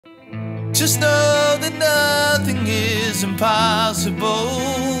Just know that nothing is impossible.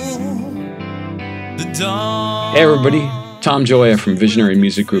 The dawn. Hey everybody, Tom Joya from Visionary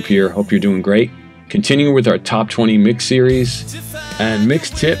Music Group here. Hope you're doing great. Continuing with our top 20 mix series, and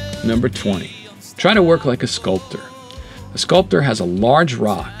mix tip number 20. Try to work like a sculptor. A sculptor has a large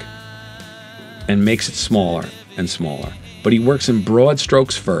rock and makes it smaller and smaller, but he works in broad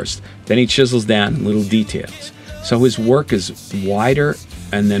strokes first, then he chisels down little details. So his work is wider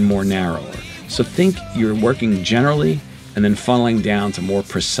and then more narrower. So think you're working generally and then funneling down to more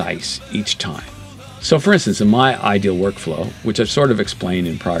precise each time. So for instance, in my ideal workflow, which I've sort of explained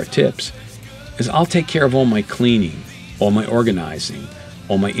in prior tips, is I'll take care of all my cleaning, all my organizing,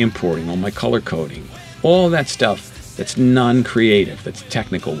 all my importing, all my color coding, all that stuff that's non-creative, that's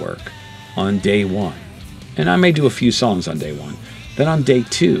technical work on day one. And I may do a few songs on day one. Then on day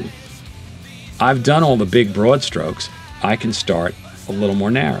two, I've done all the big broad strokes, I can start a little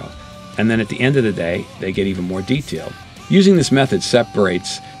more narrow. And then at the end of the day, they get even more detailed. Using this method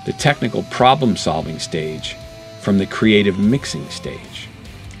separates the technical problem-solving stage from the creative mixing stage.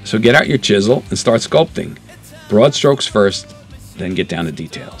 So get out your chisel and start sculpting. Broad strokes first, then get down to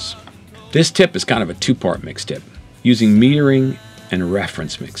details. This tip is kind of a two-part mix tip, using metering and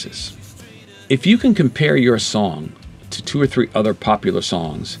reference mixes. If you can compare your song to 2 or 3 other popular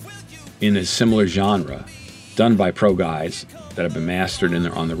songs in a similar genre, done by pro guys that have been mastered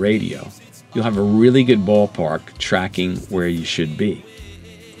on the radio, you'll have a really good ballpark tracking where you should be.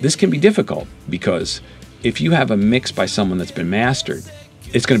 This can be difficult because if you have a mix by someone that's been mastered,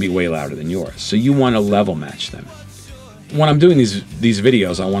 it's going to be way louder than yours. So you want to level match them. When I'm doing these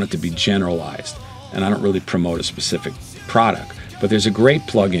videos, I want it to be generalized, and I don't really promote a specific product. But there's a great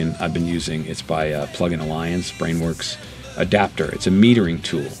plugin I've been using. It's by Plugin Alliance, Brainworks Adapter. It's a metering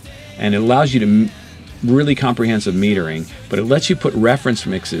tool, and it allows you to really comprehensive metering, but it lets you put reference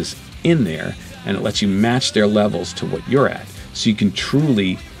mixes in there, and it lets you match their levels to what you're at. So you can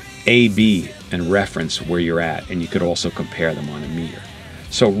truly A/B and reference where you're at, and you could also compare them on a meter.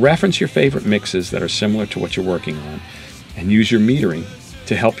 So reference your favorite mixes that are similar to what you're working on, and use your metering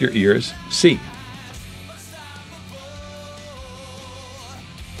to help your ears see.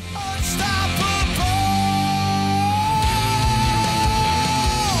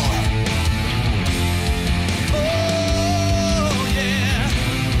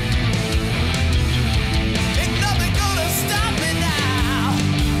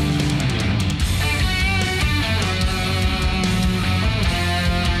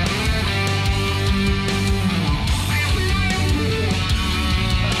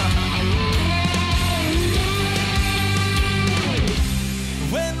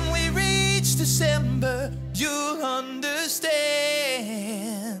 December, you'll understand.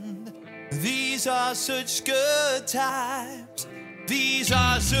 These are such good times. These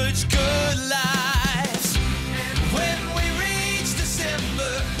are such good lives.